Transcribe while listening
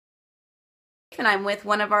And I'm with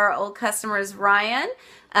one of our old customers, Ryan.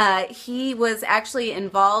 He was actually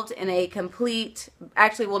involved in a complete,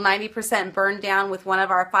 actually, well, 90% burned down with one of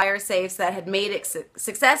our fire safes that had made it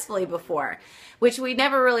successfully before, which we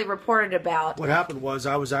never really reported about. What happened was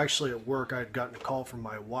I was actually at work. I had gotten a call from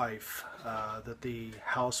my wife that the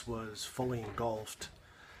house was fully engulfed.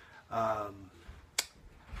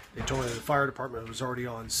 They told me the fire department was already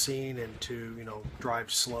on scene and to, drive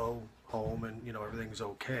slow home and, everything's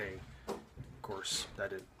okay. Of course,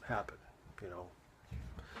 that didn't happen,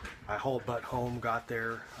 I hauled butt home, got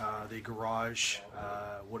there. The garage,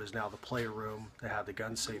 what is now the playroom that had the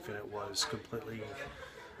gun safe in it, was completely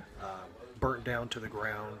burnt down to the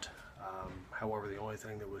ground. However, the only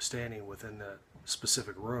thing that was standing within that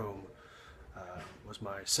specific room was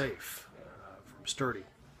my safe from Sturdy,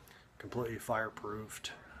 completely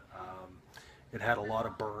fireproofed. It had a lot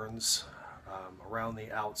of burns around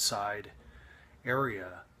the outside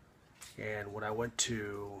area, and when I went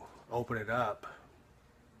to open it up,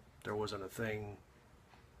 there wasn't a thing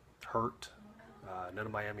hurt. None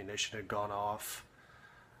of my ammunition had gone off.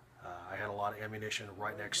 I had a lot of ammunition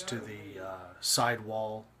right next to the side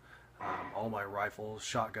wall. All my rifles,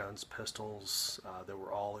 shotguns, pistols, they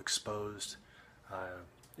were all exposed.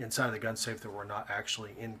 Inside of the gun safe that were not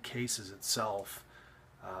actually in cases itself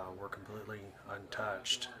were completely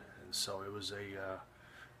untouched. And so it was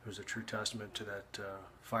a true testament to that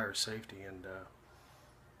fire safety, and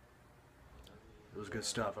it was good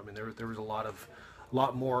stuff. I mean, there was a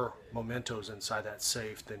lot more mementos inside that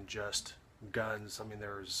safe than just guns. I mean,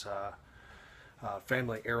 there's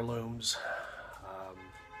family heirlooms,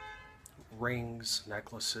 rings,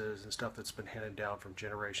 necklaces, and stuff that's been handed down from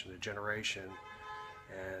generation to generation,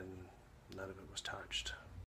 and none of it was touched.